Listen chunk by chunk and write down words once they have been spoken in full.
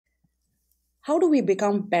How do we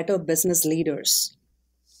become better business leaders?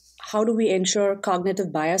 How do we ensure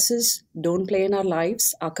cognitive biases don't play in our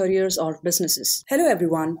lives, our careers, or businesses? Hello,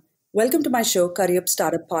 everyone. Welcome to my show, Career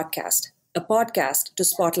Startup Podcast, a podcast to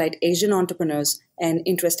spotlight Asian entrepreneurs and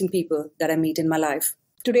interesting people that I meet in my life.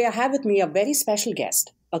 Today, I have with me a very special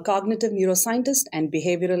guest, a cognitive neuroscientist and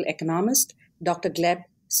behavioral economist, Dr. Gleb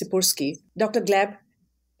Tsipursky. Dr. Gleb,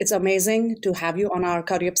 it's amazing to have you on our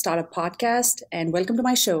Career Startup Podcast, and welcome to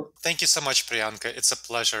my show. Thank you so much, Priyanka. It's a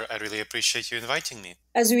pleasure. I really appreciate you inviting me.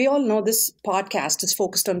 As we all know, this podcast is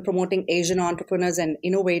focused on promoting Asian entrepreneurs and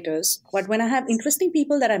innovators. But when I have interesting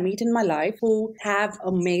people that I meet in my life who have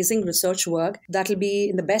amazing research work that'll be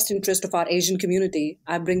in the best interest of our Asian community,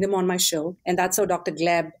 I bring them on my show. And that's how Dr.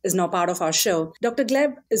 Gleb is now part of our show. Dr.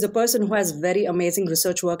 Gleb is a person who has very amazing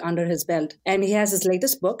research work under his belt. And he has his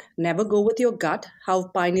latest book, Never Go With Your Gut, How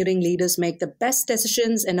Pioneering Leaders Make the Best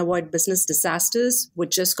Decisions and Avoid Business Disasters,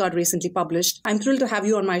 which just got recently published. I'm thrilled to have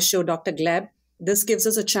you on my show, Dr. Gleb. This gives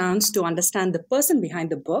us a chance to understand the person behind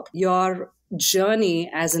the book, your journey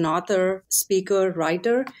as an author, speaker,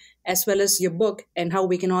 writer, as well as your book, and how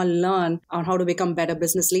we can all learn on how to become better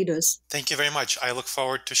business leaders. Thank you very much. I look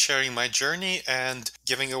forward to sharing my journey and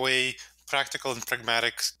giving away practical and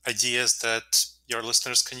pragmatic ideas that your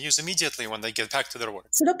listeners can use immediately when they get back to their work.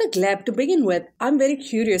 So, Dr. Gleb, to begin with, I'm very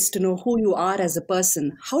curious to know who you are as a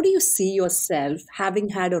person. How do you see yourself having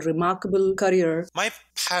had a remarkable career? My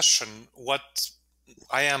passion, what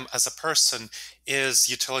I am as a person, is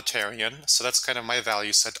utilitarian. So that's kind of my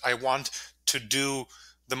value set. I want to do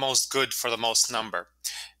the most good for the most number.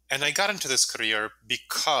 And I got into this career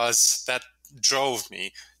because that drove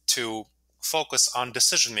me to focus on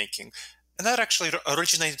decision making. And that actually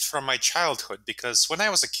originated from my childhood, because when I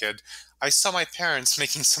was a kid, I saw my parents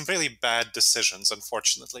making some really bad decisions,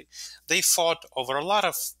 unfortunately. They fought over a lot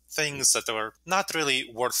of things that were not really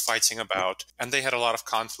worth fighting about, and they had a lot of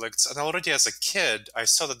conflicts. And already as a kid, I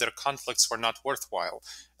saw that their conflicts were not worthwhile.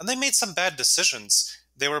 And they made some bad decisions.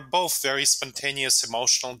 They were both very spontaneous,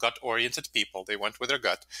 emotional, gut-oriented people. They went with their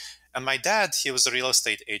gut. And my dad, he was a real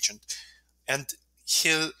estate agent. And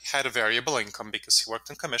he had a variable income because he worked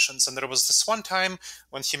on commissions. And there was this one time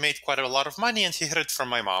when he made quite a lot of money and he hid it from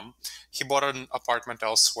my mom. He bought an apartment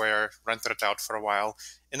elsewhere, rented it out for a while.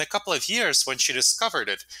 In a couple of years, when she discovered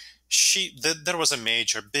it, there was a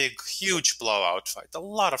major, big, huge blowout fight, a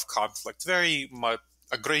lot of conflict,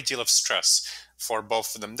 a great deal of stress for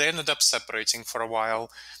both of them. They ended up separating for a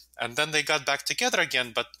while. And then they got back together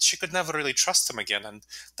again, but she could never really trust him again. And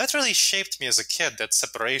that really shaped me as a kid, that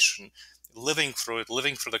separation. Living through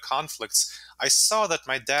the conflicts, I saw that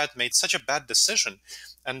my dad made such a bad decision.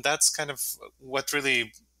 And that's kind of what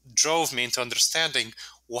really drove me into understanding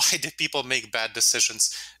why do people make bad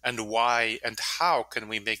decisions and why and how can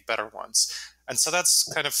we make better ones. And so that's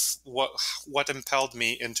kind of what impelled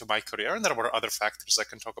me into my career. And there were other factors. I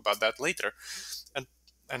can talk about that later.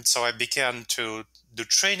 And so I began to do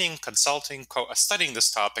training, consulting, studying this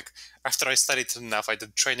topic. After I studied it enough, I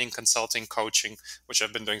did training, consulting, coaching, which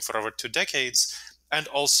I've been doing for over 2 decades. And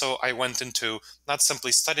also I went into not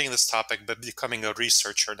simply studying this topic, but becoming a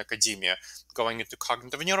researcher in academia, going into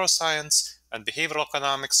cognitive neuroscience and behavioral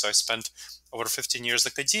economics. So I spent over 15 years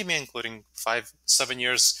in academia, including 7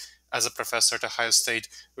 years as a professor at Ohio State,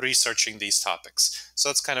 researching these topics. So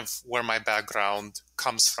that's kind of where my background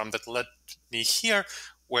comes from that led me here,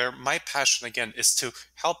 where my passion, again, is to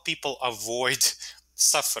help people avoid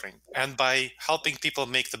suffering. And by helping people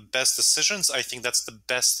make the best decisions, I think that's the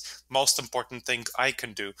best, most important thing I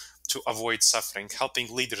can do to avoid suffering,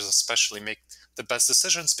 helping leaders especially make the best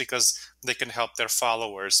decisions because they can help their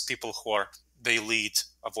followers, people who they lead,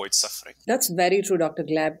 avoid suffering. That's very true, Dr.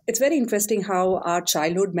 Gleb. It's very interesting how our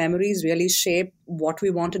childhood memories really shape what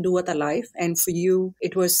we want to do with our life. And for you,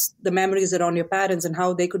 it was the memories around your parents and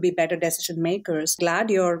how they could be better decision makers.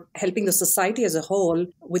 Glad you're helping the society as a whole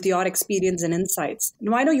with your experience and insights.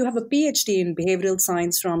 Now, I know you have a PhD in behavioral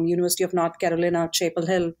science from University of North Carolina, Chapel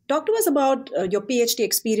Hill. Talk to us about your PhD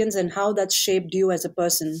experience and how that shaped you as a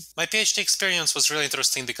person. My PhD experience was really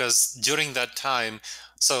interesting because during that time,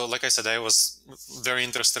 so like I said, I was very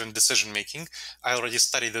interested in decision making. I already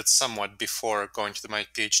studied it somewhat before going to my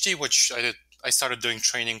PhD, which I did. I started doing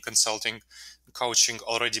training, consulting, coaching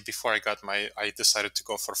already before I decided to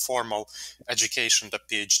go for formal education at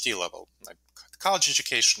the PhD level. I got college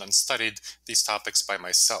education and studied these topics by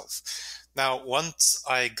myself. Now, once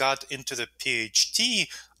I got into the PhD,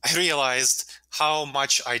 I realized how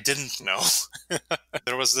much I didn't know.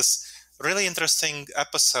 There was this really interesting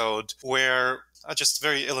episode where, just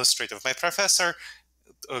very illustrative, my professor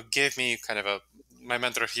gave me my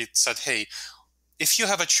mentor, he said, hey, if you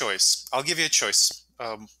have a choice, I'll give you a choice.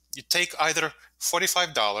 You take either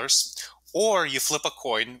 $45 or you flip a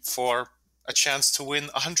coin for a chance to win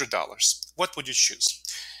 $100. What would you choose?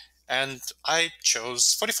 And I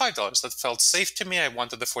chose $45. That felt safe to me. I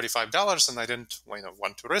wanted the $45 and I didn't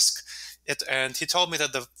want to risk it. And he told me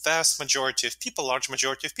that the vast majority of people, large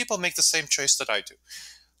majority of people, make the same choice that I do.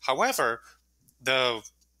 However, the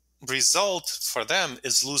result for them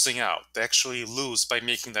is losing out. They actually lose by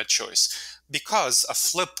making that choice because a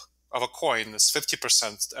flip of a coin is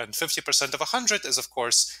 50%, and 50% of 100 is, of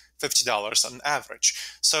course, $50 on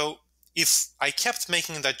average. So if I kept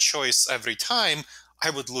making that choice every time, I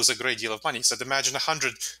would lose a great deal of money. So imagine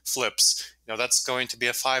 100 flips. That's going to be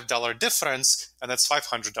a $5 difference, and that's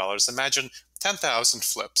 $500. Imagine 10,000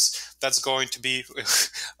 flips. That's going to be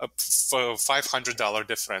a $500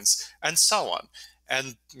 difference, and so on.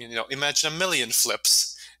 And imagine 1,000,000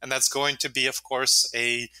 flips, and that's going to be, of course,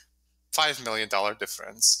 a $5 million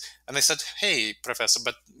difference. And I said, hey, professor,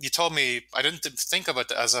 but you told me I didn't think of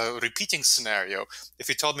it as a repeating scenario. If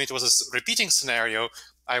you told me it was a repeating scenario,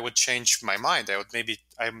 I would change my mind. Maybe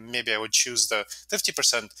I would choose the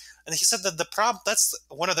 50%. And he said that that's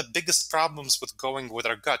one of the biggest problems with going with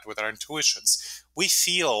our gut, with our intuitions. We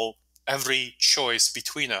feel every choice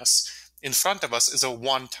between us in front of us is a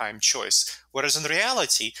one-time choice. Whereas in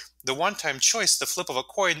reality, the one-time choice, the flip of a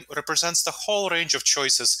coin, represents the whole range of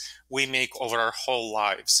choices we make over our whole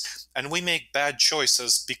lives. And we make bad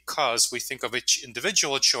choices because we think of each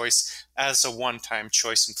individual choice as a one-time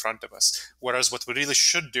choice in front of us. Whereas what we really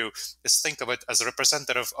should do is think of it as a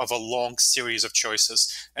representative of a long series of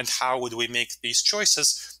choices. And how would we make these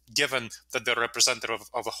choices given that they're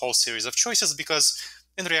representative of a whole series of choices? Because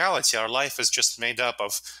in reality, our life is just made up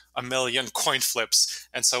of 1,000,000 coin flips.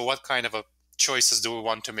 And so what kind of choices do we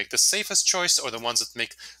want to make? The safest choice, or the ones that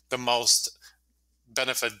make the most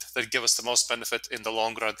benefit, that give us the most benefit in the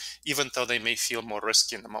long run, even though they may feel more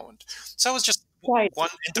risky in the moment? So it was just Right. one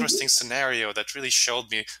interesting scenario that really showed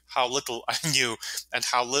me how little I knew and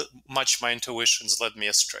how much my intuitions led me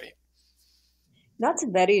astray. That's a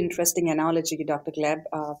very interesting analogy, Dr. Gleb.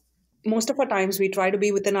 Most of our times we try to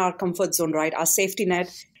be within our comfort zone, right? Our safety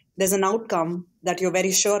net. There's an outcome that you're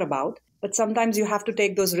very sure about, but sometimes you have to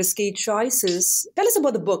take those risky choices. Tell us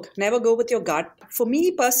about the book, Never Go With Your Gut. For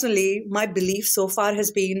me personally, my belief so far has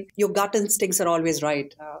been your gut instincts are always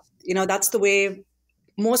right. That's the way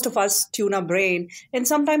most of us tune our brain, and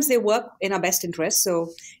sometimes they work in our best interest.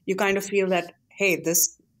 So you kind of feel that, hey,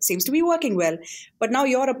 this seems to be working well. But now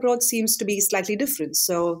your approach seems to be slightly different.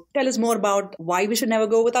 So tell us more about why we should never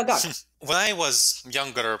go with our gut. When I was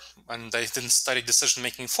younger and I didn't study decision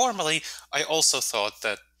making formally, I also thought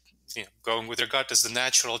that going with your gut is the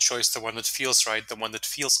natural choice, the one that feels right, the one that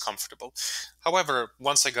feels comfortable. However,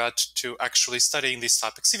 once I got to actually studying these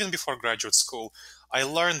topics, even before graduate school, I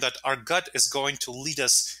learned that our gut is going to lead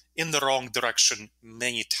us in the wrong direction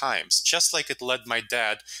many times, just like it led my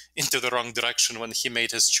dad into the wrong direction when he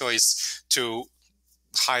made his choice to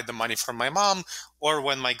hide the money from my mom, or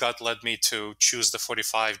when my gut led me to choose the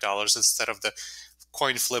 $45 instead of the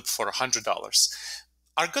coin flip for $100.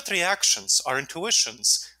 Our gut reactions, our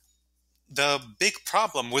intuitions, the big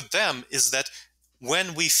problem with them is that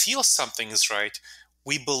when we feel something is right,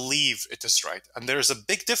 we believe it is right. And there is a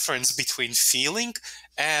big difference between feeling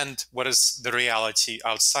and what is the reality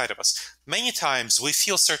outside of us. Many times we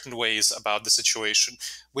feel certain ways about the situation.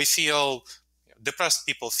 We feel depressed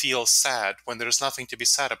people feel sad when there's nothing to be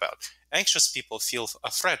sad about. Anxious people feel a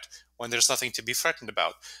threat when there's nothing to be threatened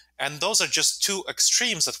about. And those are just two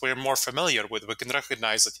extremes that we're more familiar with. We can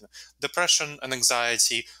recognize that depression and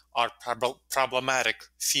anxiety are problematic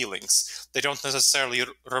feelings. They don't necessarily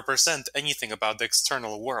represent anything about the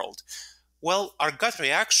external world. Well, our gut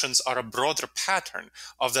reactions are a broader pattern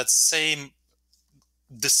of that same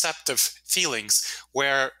deceptive feelings,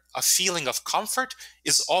 where a feeling of comfort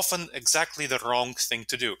is often exactly the wrong thing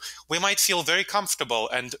to do. We might feel very comfortable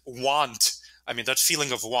and that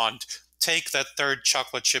feeling of want, take that third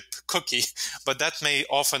chocolate chip cookie, but that may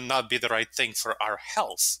often not be the right thing for our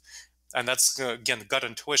health. And that's, again, gut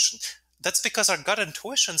intuition. That's because our gut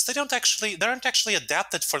intuitions, they aren't actually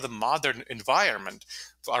adapted for the modern environment,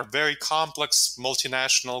 for our very complex,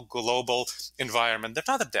 multinational, global environment. They're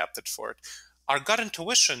not adapted for it. Our gut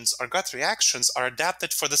intuitions, our gut reactions are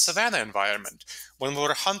adapted for the savanna environment, when we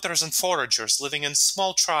were hunters and foragers living in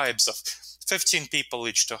small tribes of 15 people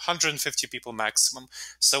each to 150 people maximum.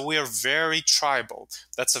 So we are very tribal.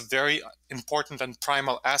 That's a very important and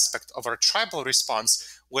primal aspect of our tribal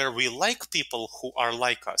response, where we like people who are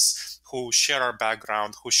like us, who share our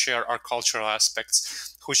background, who share our cultural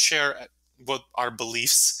aspects, who share what our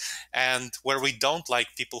beliefs, and where we don't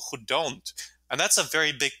like people who don't. And that's a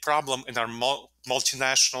very big problem in our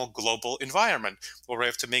multinational global environment where we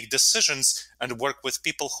have to make decisions and work with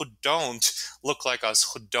people who don't look like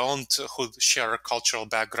us, who share a cultural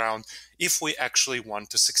background, if we actually want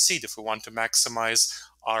to succeed, if we want to maximize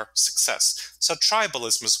our success. So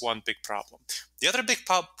tribalism is one big problem. The other big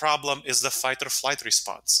problem is the fight or flight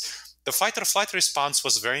response. The fight or flight response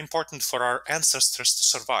was very important for our ancestors to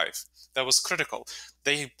survive. That was critical.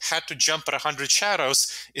 They had to jump at 100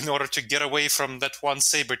 shadows in order to get away from that one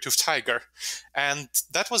saber-toothed tiger. And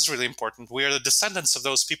that was really important. We are the descendants of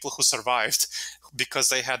those people who survived because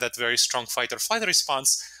they had that very strong fight or flight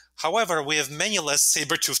response. However, we have many less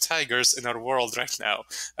saber-toothed tigers in our world right now,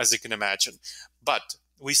 as you can imagine. But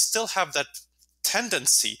we still have that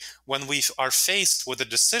tendency when we are faced with a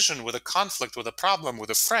decision, with a conflict, with a problem, with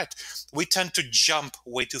a threat, we tend to jump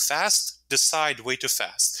way too fast, decide way too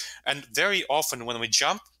fast. And very often when we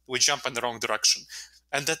jump in the wrong direction.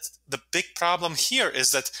 And that the big problem here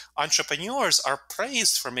is that entrepreneurs are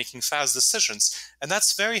praised for making fast decisions. And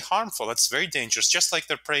that's very harmful. That's very dangerous. Just like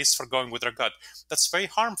they're praised for going with their gut. That's very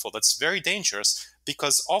harmful. That's very dangerous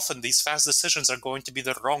because often these fast decisions are going to be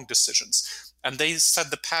the wrong decisions. And they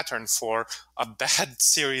set the pattern for a bad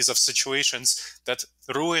series of situations that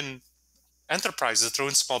ruin enterprises, that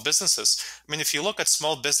ruin small businesses. I mean, if you look at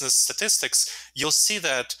small business statistics, you'll see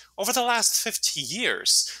that over the last 50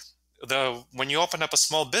 years, when you open up a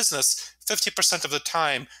small business, 50% of the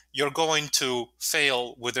time you're going to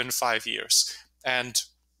fail within 5 years. And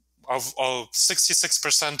of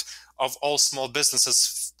 66% of all small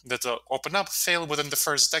businesses that open up fail within the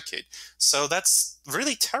first decade. So that's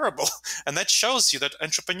really terrible. And that shows you that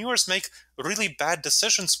entrepreneurs make really bad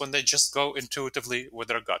decisions when they just go intuitively with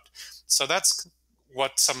their gut. So that's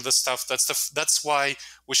what some of the stuff, that's why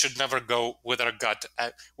we should never go with our gut.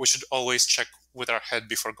 We should always check with our head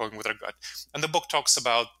before going with our gut. And the book talks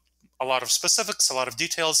about a lot of specifics, a lot of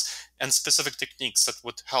details, and specific techniques that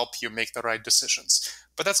would help you make the right decisions.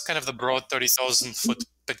 But that's kind of the broad 30,000-foot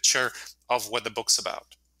picture of what the book's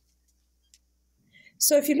about.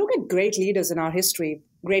 So if you look at great leaders in our history,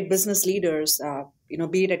 great business leaders,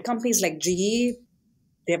 be it at companies like GE,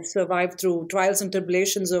 they have survived through trials and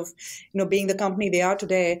tribulations of, being the company they are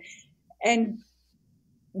today. And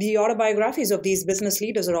the autobiographies of these business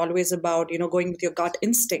leaders are always about, going with your gut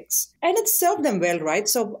instincts. And it served them well, right?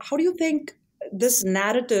 So how do you think this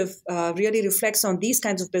narrative really reflects on these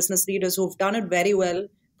kinds of business leaders who've done it very well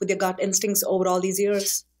with their gut instincts over all these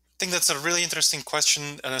years? I think that's a really interesting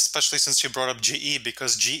question, and especially since you brought up GE,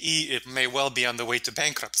 because GE, it may well be on the way to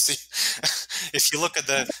bankruptcy. If you look at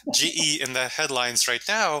the GE in the headlines right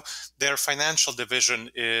now, their financial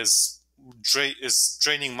division is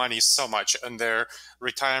draining money so much, and their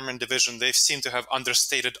retirement division, they seem to have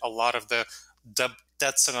understated a lot of the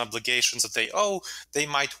debts and obligations that they owe. They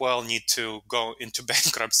might well need to go into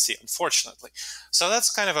bankruptcy, unfortunately. So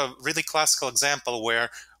that's kind of a really classical example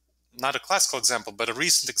where, not a classical example, but a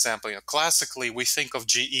recent example. Classically, we think of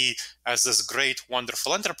GE as this great,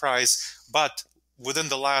 wonderful enterprise, but within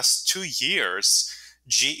the last 2 years,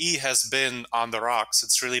 GE has been on the rocks.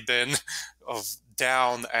 It's really been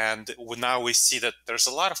down, and now we see that there's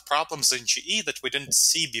a lot of problems in GE that we didn't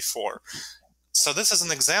see before. So this is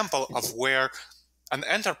an example of where an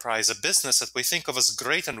enterprise, a business that we think of as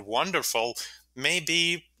great and wonderful, may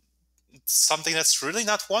be something that's really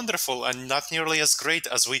not wonderful and not nearly as great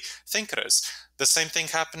as we think it is. The same thing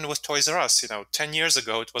happened with Toys R Us. 10 years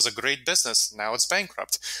ago, it was a great business. Now it's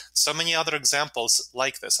bankrupt. So many other examples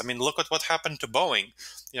like this. I mean, look at what happened to Boeing.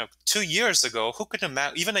 2 years ago, who could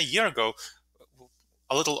imagine, even a year ago,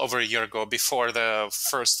 a little over a year ago, before the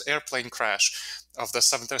first airplane crash of the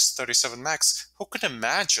 737 MAX, who could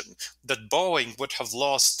imagine that Boeing would have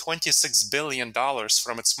lost $26 billion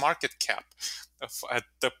from its market cap at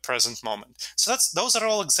the present moment? So those are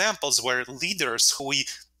all examples where leaders who we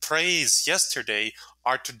praised yesterday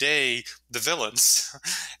are today the villains.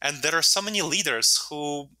 And there are so many leaders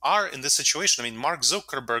who are in this situation. I mean, Mark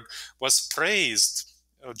Zuckerberg was praised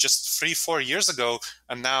just 3-4 years ago,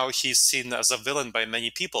 and now he's seen as a villain by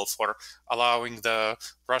many people for allowing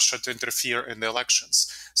Russia to interfere in the elections.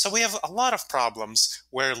 So we have a lot of problems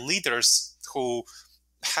where leaders who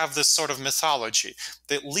have this sort of mythology,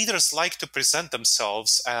 that leaders like to present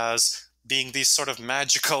themselves as being these sort of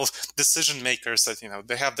magical decision makers that,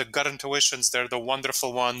 they have the gut intuitions, they're the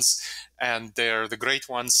wonderful ones, and they're the great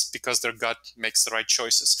ones because their gut makes the right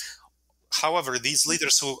choices. However, these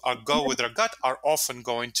leaders who go with their gut are often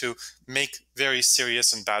going to make very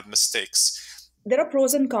serious and bad mistakes. There are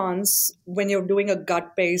pros and cons when you're doing a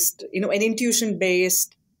gut-based, an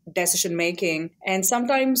intuition-based decision making. And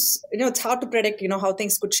sometimes, it's hard to predict, how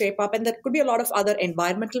things could shape up. And there could be a lot of other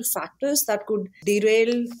environmental factors that could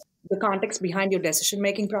derail the context behind your decision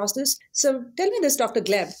making process. So tell me this, Dr.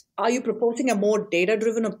 Gleb, are you proposing a more data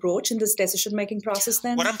driven approach in this decision making process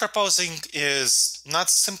What then? I'm proposing is not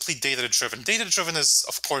simply data driven. Data driven is,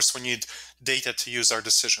 of course, we need data to use our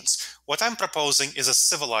decisions. What I'm proposing is a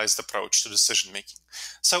civilized approach to decision making.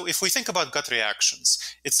 So if we think about gut reactions,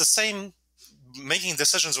 it's the same, making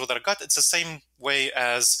decisions with our gut, it's the same way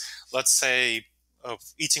as, let's say,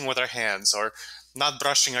 eating with our hands or not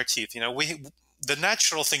brushing our teeth. The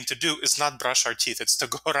natural thing to do is not brush our teeth. It's to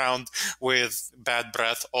go around with bad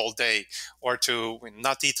breath all day, or to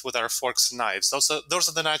not eat with our forks and knives. Those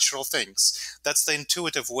are the natural things. That's the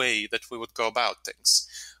intuitive way that we would go about things.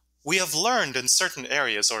 We have learned in certain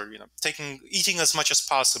areas, or eating as much as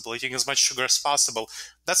possible, eating as much sugar as possible.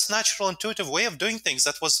 That's natural, intuitive way of doing things.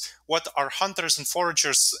 That was what our hunters and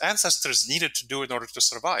foragers ancestors needed to do in order to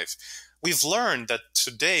survive. We've learned that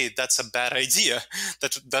today that's a bad idea.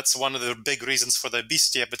 That's one of the big reasons for the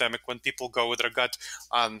obesity epidemic, when people go with their gut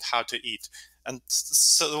on how to eat. And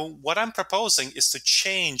so what I'm proposing is to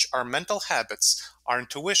change our mental habits, our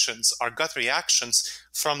intuitions, our gut reactions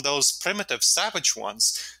from those primitive, savage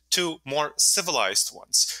ones to more civilized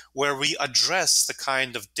ones, where we address the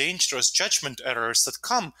kind of dangerous judgment errors that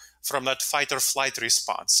come from that fight or flight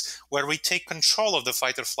response, where we take control of the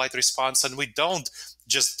fight or flight response and we don't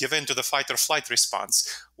just give in to the fight or flight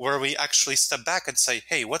response, where we actually step back and say,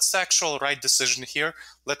 hey, what's the actual right decision here?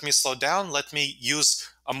 Let me slow down. Let me use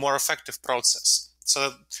a more effective process.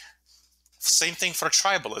 So same thing for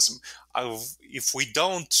tribalism. If we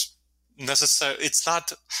don't necessarily, it's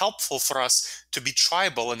not helpful for us to be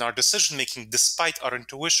tribal in our decision making, despite our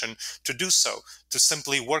intuition to do so, to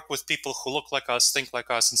simply work with people who look like us, think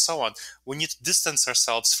like us, and so on. We need to distance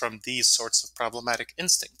ourselves from these sorts of problematic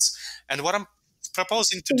instincts. And what I'm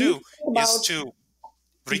proposing to Can you do talk is about to Mhm.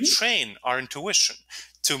 retrain our intuition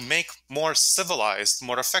to make more civilized,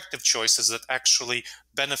 more effective choices that actually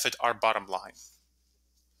benefit our bottom line.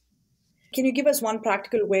 Can you give us one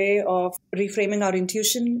practical way of reframing our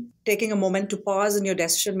intuition? Taking a moment to pause in your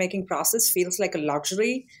decision making process feels like a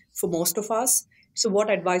luxury for most of us. So, what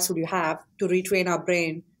advice would you have to retrain our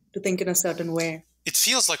brain to think in a certain way? It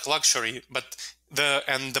feels like luxury, but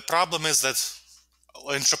the problem is that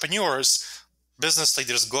entrepreneurs, business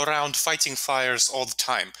leaders go around fighting fires all the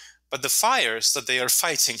time. But the fires that they are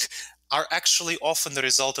fighting are actually often the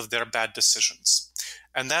result of their bad decisions.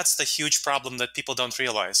 And that's the huge problem that people don't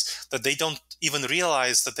realize, that they don't even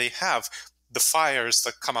realize that they have. The fires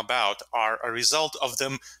that come about are a result of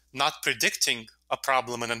them not predicting a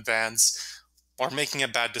problem in advance or making a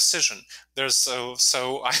bad decision.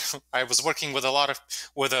 I was working with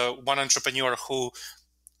one entrepreneur who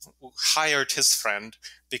hired his friend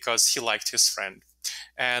because he liked his friend,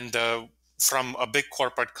 and from a big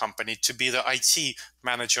corporate company to be the IT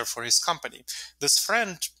manager for his company. This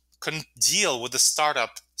friend couldn't deal with the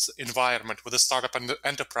startup environment, with the startup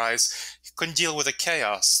enterprise. He couldn't deal with the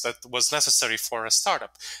chaos that was necessary for a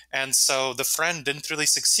startup. And so the friend didn't really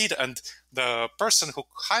succeed. And the person who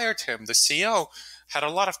hired him, the CEO, had a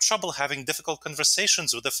lot of trouble having difficult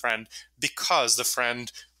conversations with the friend because the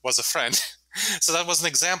friend was a friend. So that was an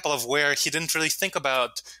example of where he didn't really think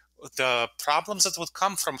about the problems that would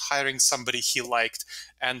come from hiring somebody he liked,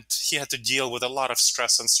 and he had to deal with a lot of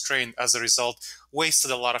stress and strain as a result,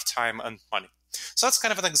 wasted a lot of time and money. So that's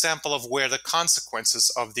kind of an example of where the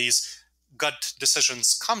consequences of these gut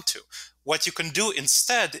decisions come to. What you can do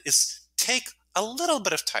instead is take a little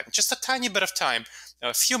bit of time, just a tiny bit of time,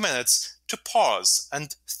 a few minutes, to pause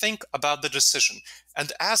and think about the decision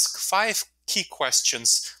and ask 5 key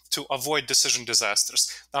questions to avoid decision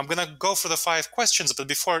disasters. Now, I'm going to go for the 5 questions, but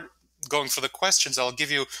before going for the questions, I'll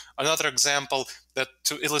give you another example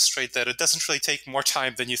to illustrate that it doesn't really take more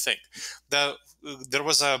time than you think. There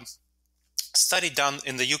was a study done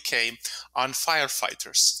in the UK on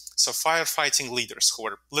firefighters. So firefighting leaders who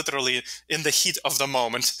were literally in the heat of the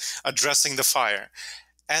moment addressing the fire.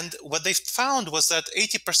 And what they found was that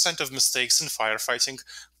 80% of mistakes in firefighting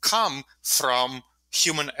come from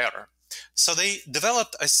human error. So they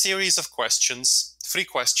developed a series of questions, 3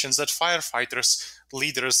 questions that firefighters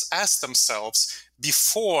leaders asked themselves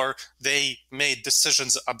before they made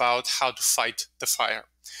decisions about how to fight the fire.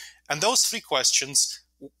 And those 3 questions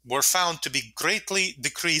were found to be greatly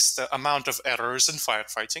decrease the amount of errors in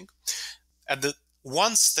firefighting. And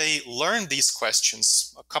once they learned these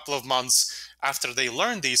questions, a couple of months after they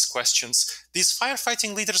learned these questions, these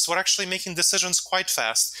firefighting leaders were actually making decisions quite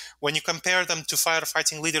fast. When you compare them to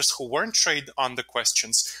firefighting leaders who weren't trained on the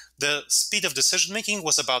questions, the speed of decision making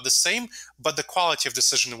was about the same, but the quality of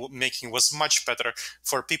decision making was much better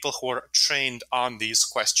for people who are trained on these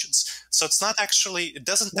questions. So it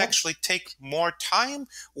doesn't actually take more time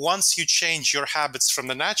once you change your habits from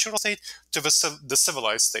the natural state to the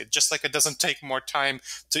civilized state, just like it doesn't take more time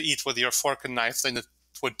to eat with your fork and knife than it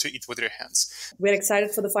would to eat with your hands. We're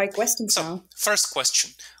excited for the 5 questions now. First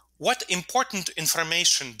question. What important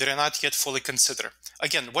information did I not yet fully consider?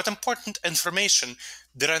 Again, what important information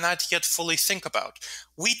did I not yet fully think about?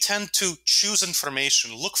 We tend to choose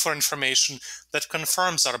information, look for information that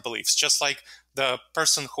confirms our beliefs, just like the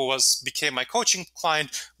person who became my coaching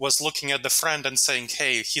client was looking at the friend and saying,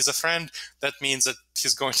 hey, he's a friend, that means that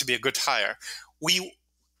he's going to be a good hire.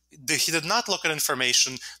 He did not look at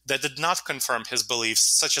information that did not confirm his beliefs,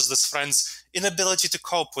 such as this friend's inability to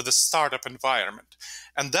cope with a startup environment.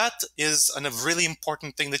 And that is a really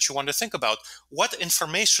important thing that you want to think about. What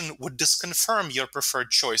information would disconfirm your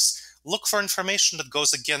preferred choice? Look for information that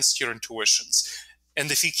goes against your intuitions.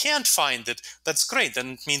 And if you can't find it, that's great. Then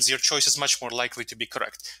it means your choice is much more likely to be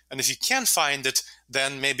correct. And if you can't find it,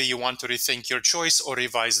 then maybe you want to rethink your choice or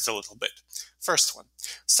revise it a little bit. First one.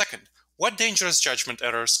 Second, what dangerous judgment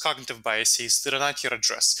errors, cognitive biases did I not yet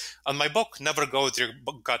address? On my book, Never Go With Your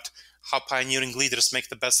Gut, How Pioneering Leaders Make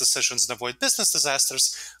the Best Decisions and Avoid Business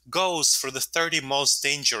Disasters, goes for the 30 most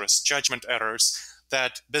dangerous judgment errors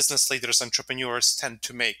that business leaders, entrepreneurs tend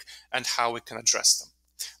to make and how we can address them.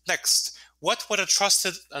 Next, what would a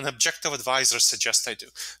trusted and objective advisor suggest I do?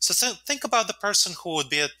 So think about the person who would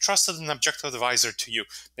be a trusted and objective advisor to you.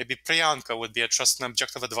 Maybe Priyanka would be a trusted and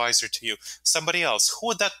objective advisor to you. Somebody else. Who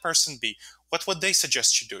would that person be? What would they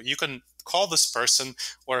suggest you do? You can call this person,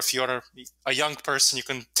 or if you're a young person, you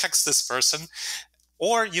can text this person.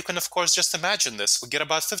 Or you can, of course, just imagine this. We get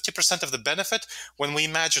about 50% of the benefit when we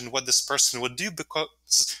imagine what this person would do,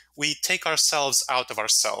 because we take ourselves out of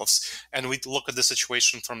ourselves and we look at the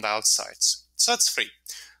situation from the outside. So that's 3.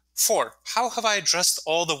 4, how have I addressed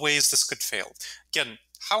all the ways this could fail? Again,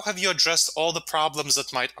 how have you addressed all the problems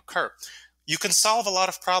that might occur? You can solve a lot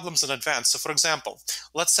of problems in advance. So for example,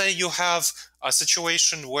 let's say you have a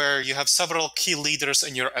situation where you have several key leaders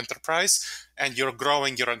in your enterprise and you're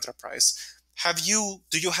growing your enterprise.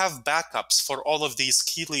 Do you have backups for all of these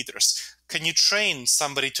key leaders? Can you train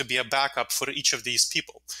somebody to be a backup for each of these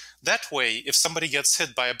people? That way, if somebody gets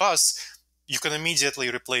hit by a bus, you can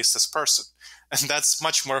immediately replace this person. And that's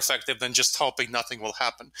much more effective than just hoping nothing will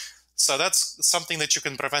happen. So that's something that you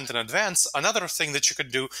can prevent in advance. Another thing that you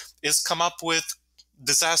could do is come up with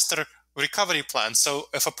disaster recovery plan. So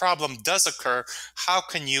if a problem does occur, how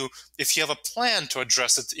can you, if you have a plan to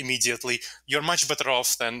address it immediately, you're much better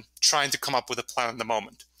off than trying to come up with a plan in the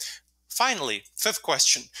moment. Finally, 5th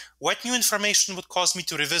question, what new information would cause me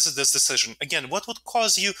to revisit this decision? Again, what would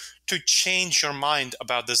cause you to change your mind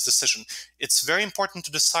about this decision? It's very important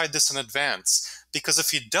to decide this in advance, because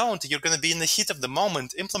if you don't, you're going to be in the heat of the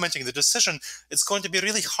moment implementing the decision. It's going to be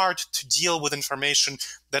really hard to deal with information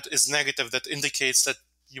that is negative, that indicates that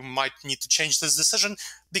you might need to change this decision,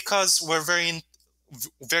 because we're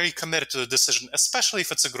very committed to the decision, especially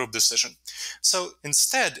if it's a group decision. So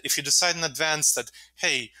instead, if you decide in advance that,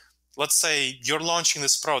 hey, let's say you're launching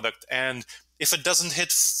this product, and if it doesn't hit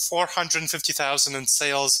 450,000 in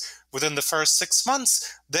sales within the first 6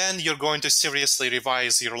 months, then you're going to seriously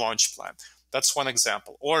revise your launch plan. That's one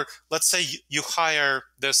example. Or let's say you hire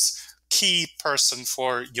this key person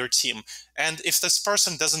for your team, and if this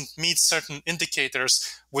person doesn't meet certain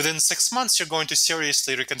indicators within 6 months, you're going to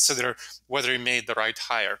seriously reconsider whether you made the right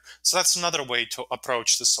hire. So that's another way to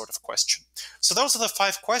approach this sort of question. So those are the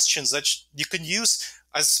 5 questions that you can use.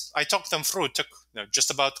 As I talked them through, it took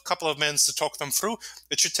just about a couple of minutes to talk them through.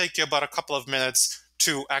 It should take you about a couple of minutes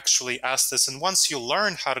to actually ask this. And once you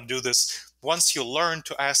learn how to do this, once you learn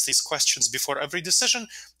to ask these questions before every decision,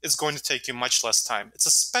 it's going to take you much less time. It's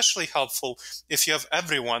especially helpful if you have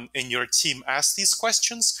everyone in your team ask these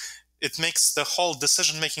questions. It makes the whole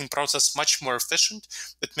decision-making process much more efficient.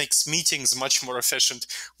 It makes meetings much more efficient,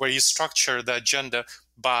 where you structure the agenda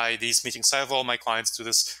by these meetings. I have all my clients do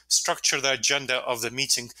this, structure the agenda of the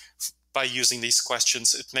meeting by using these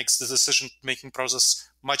questions. It makes the decision-making process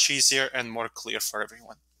much easier and more clear for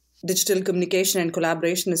everyone. Digital communication and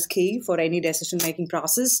collaboration is key for any decision-making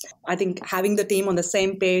process. I think having the team on the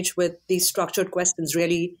same page with these structured questions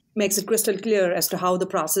really makes it crystal clear as to how the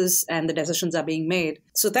process and the decisions are being made.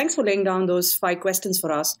 So thanks for laying down those 5 questions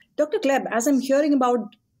for us. Dr. Gleb, as I'm hearing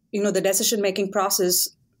about the decision-making process,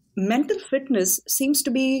 mental fitness seems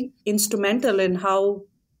to be instrumental in how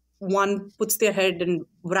one puts their head and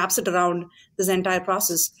wraps it around this entire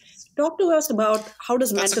process. Talk to us about how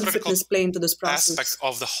does That's a mental critical fitness play into this aspect process?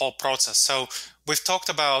 of the whole process. So we've talked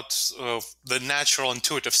about the natural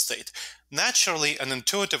intuitive state. Naturally and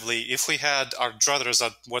intuitively, if we had our druthers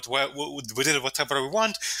that we did whatever we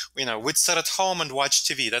want, we'd sit at home and watch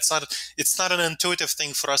TV. It's not an intuitive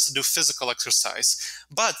thing for us to do physical exercise.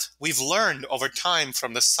 But we've learned over time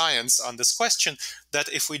from the science on this question that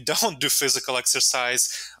if we don't do physical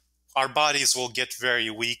exercise, our bodies will get very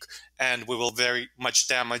weak and we will very much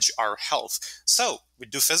damage our health. So we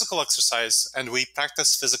do physical exercise and we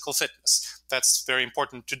practice physical fitness. That's very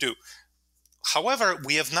important to do. However,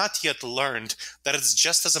 we have not yet learned that it's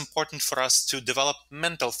just as important for us to develop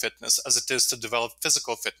mental fitness as it is to develop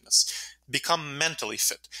physical fitness. Become mentally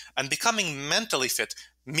fit. And becoming mentally fit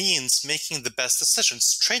means making the best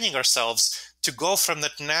decisions, training ourselves to go from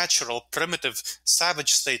that natural, primitive,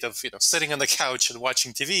 savage state of sitting on the couch and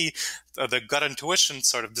watching TV, the gut intuition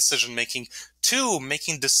sort of decision making, to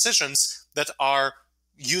making decisions that are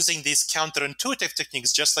using these counterintuitive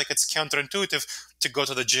techniques, just like it's counterintuitive to go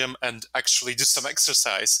to the gym and actually do some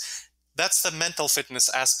exercise. That's the mental fitness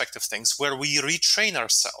aspect of things, where we retrain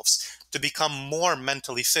ourselves to become more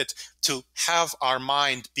mentally fit, to have our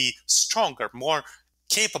mind be stronger, more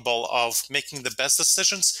capable of making the best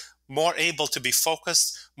decisions, more able to be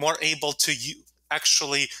focused, more able to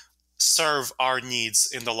actually serve our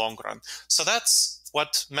needs in the long run. So that's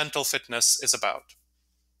what mental fitness is about.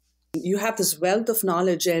 You have this wealth of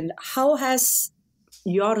knowledge, and how has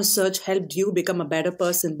your research helped you become a better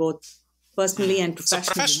person, both personally and So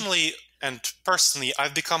professionally? professionally and personally,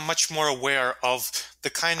 I've become much more aware of the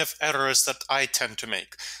kind of errors that I tend to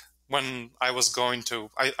make. When I was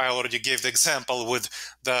I already gave the example with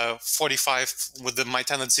the 45, with my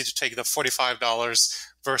tendency to take the $45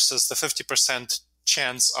 versus the 50%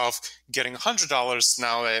 chance of getting $100.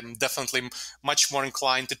 Now I'm definitely much more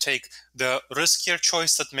inclined to take the riskier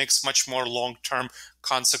choice that makes much more long-term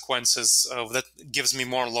consequences, that gives me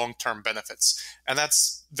more long-term benefits. And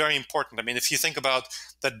that's very important. I mean, if you think about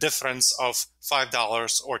the difference of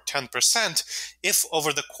 $5 or 10%, if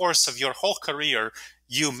over the course of your whole career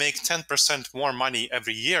you make 10% more money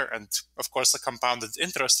every year, and of course the compounded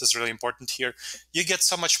interest is really important here, you get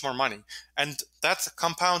so much more money. And that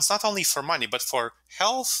compounds not only for money, but for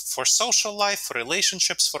health, for social life, for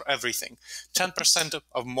relationships, for everything. 10%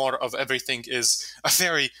 of more of everything is a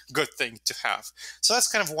very good thing to have. So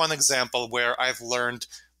that's kind of one example where I've learned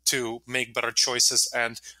to make better choices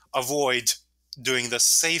and avoid doing the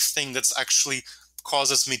safe thing that's actually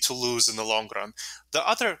causes me to lose in the long run.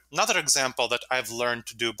 Another example that I've learned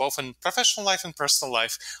to do, both in professional life and personal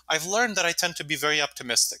life, I've learned that I tend to be very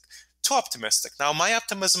optimistic. Too optimistic. Now, my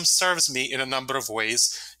optimism serves me in a number of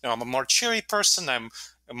ways. I'm a more cheery person, I'm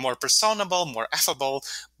more personable, more affable,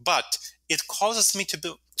 but it causes me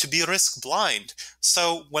to be risk blind.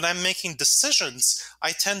 So when I'm making decisions,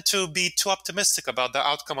 I tend to be too optimistic about the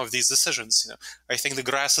outcome of these decisions. I think the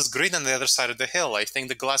grass is green on the other side of the hill. I think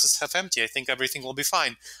the glass is half empty. I think everything will be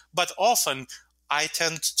fine. But often I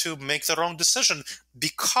tend to make the wrong decision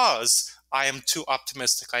because I am too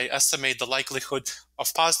optimistic. I estimate the likelihood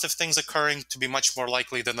of positive things occurring to be much more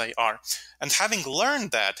likely than they are. And having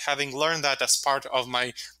learned that as part of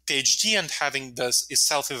my PhD and having this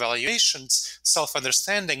self-evaluations,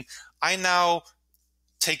 self-understanding, I now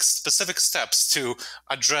take specific steps to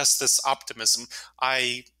address this optimism.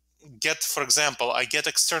 For example, I get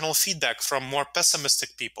external feedback from more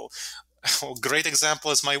pessimistic people. A great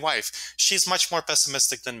example is my wife. She's much more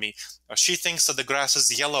pessimistic than me. She thinks that the grass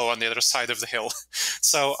is yellow on the other side of the hill.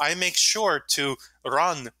 So I make sure to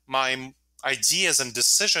run my ideas and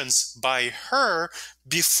decisions by her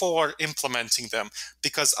before implementing them,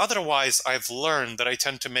 because otherwise I've learned that I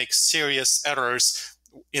tend to make serious errors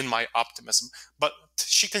in my optimism. But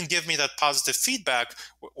she can give me that positive feedback,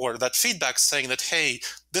 or that feedback saying that, hey,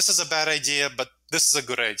 this is a bad idea, but this is a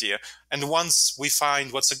good idea. And once we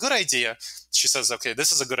find what's a good idea, she says, okay,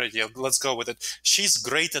 this is a good idea, let's go with it. She's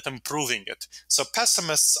great at improving it. So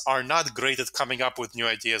pessimists are not great at coming up with new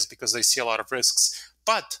ideas because they see a lot of risks,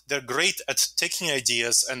 but they're great at taking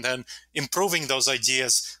ideas and then improving those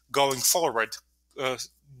ideas going forward,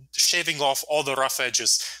 shaving off all the rough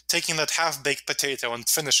edges, taking that half-baked potato and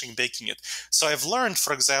finishing baking it. So I've learned,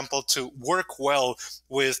 for example, to work well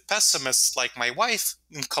with pessimists like my wife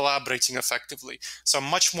in collaborating effectively. So I'm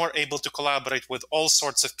much more able to collaborate with all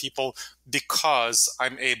sorts of people because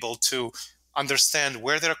I'm able to understand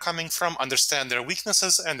where they're coming from, understand their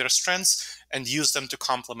weaknesses and their strengths, and use them to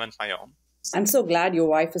complement my own. I'm so glad your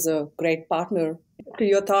wife is a great partner to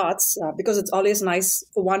your thoughts, because it's always nice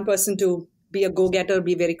for one person to be a go-getter,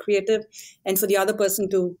 be very creative, and for the other person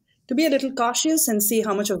to to be a little cautious and see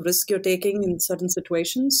how much of risk you're taking in certain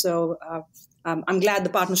situations. So I'm glad the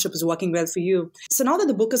partnership is working well for you. So now that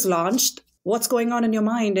the book is launched, what's going on in your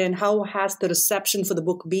mind and how has the reception for the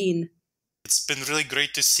book been? It's been really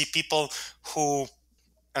great to see people who,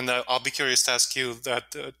 and I'll be curious to ask you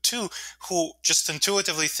that too, who just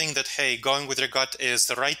intuitively think that, hey, going with your gut is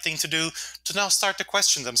the right thing to do, to now start to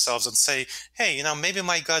question themselves and say, hey, maybe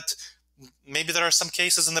my gut, maybe there are some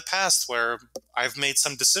cases in the past where I've made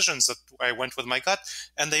some decisions that I went with my gut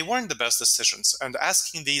and they weren't the best decisions. And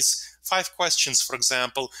asking these 5 questions, for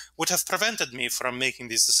example, would have prevented me from making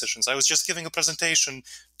these decisions. I was just giving a presentation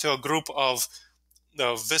to a group of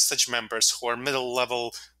Vistage members who are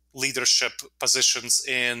middle-level leadership positions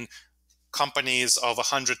in companies of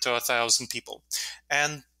 100 to 1,000 people.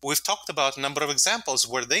 And we've talked about a number of examples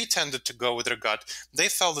where they tended to go with their gut. They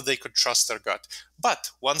felt that they could trust their gut.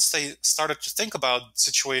 But once they started to think about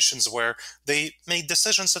situations where they made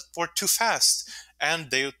decisions that were too fast and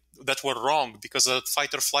that were wrong because of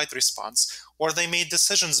fight or flight response, or they made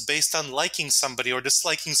decisions based on liking somebody or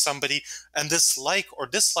disliking somebody, and this like or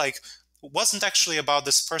dislike wasn't actually about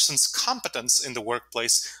this person's competence in the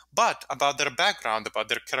workplace, but about their background, about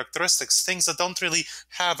their characteristics, things that don't really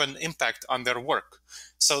have an impact on their work.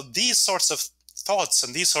 So these sorts of thoughts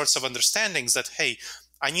and these sorts of understandings that, hey,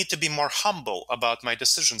 I need to be more humble about my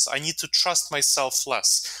decisions. I need to trust myself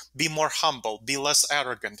less, be more humble, be less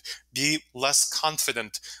arrogant, be less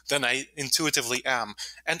confident than I intuitively am,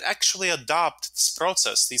 and actually adopt this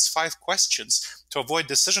process, these 5 questions to avoid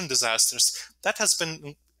decision disasters. That has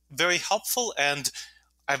been very helpful, and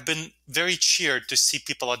I've been very cheered to see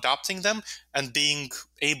people adopting them and being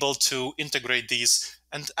able to integrate these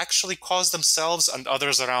and actually cause themselves and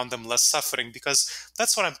others around them less suffering, because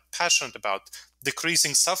that's what I'm passionate about,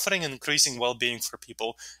 decreasing suffering and increasing well-being for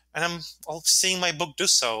people. And I'm seeing my book do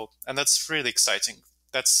so, and that's really exciting.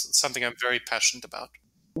 That's something I'm very passionate about.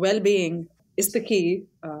 Well-being is the key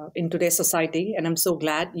in today's society, and I'm so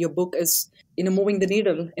glad your book is moving the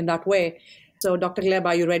needle in that way. So, Dr. Gleb,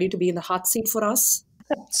 are you ready to be in the hot seat for us?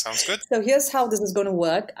 Sounds good. So here's how this is going to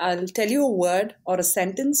work. I'll tell you a word or a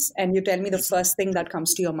sentence, and you tell me the first thing that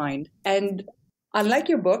comes to your mind. And unlike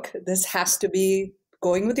your book, this has to be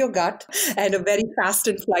going with your gut and a very fast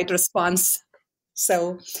and flight response.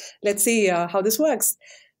 So let's see how this works.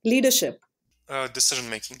 Leadership.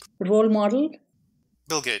 Decision-making. Role model.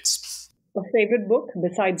 Bill Gates. A favorite book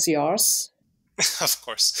besides yours. Of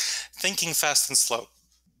course. Thinking Fast and Slow.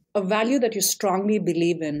 A value that you strongly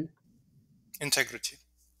believe in. Integrity.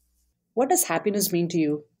 What does happiness mean to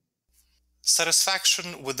you?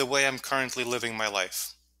 Satisfaction with the way I'm currently living my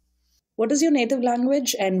life. What is your native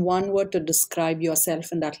language and one word to describe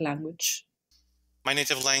yourself in that language? My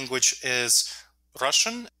native language is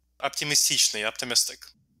Russian, optimistic.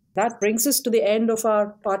 That brings us to the end of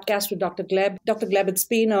our podcast with Dr. Gleb. Dr. Gleb, it's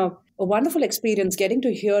been a wonderful experience getting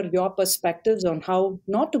to hear your perspectives on how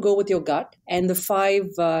not to go with your gut and the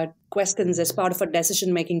 5 questions as part of a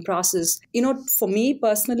decision-making process. For me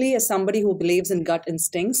personally, as somebody who believes in gut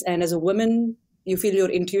instincts, and as a woman, you feel your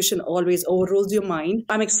intuition always overrules your mind.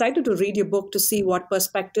 I'm excited to read your book to see what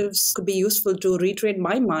perspectives could be useful to retrain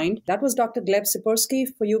my mind. That was Dr. Gleb Tsipursky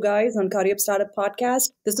for you guys on Career Startup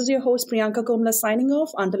Podcast. This is your host, Priyanka Komala, signing off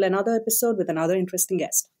until another episode with another interesting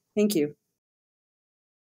guest. Thank you.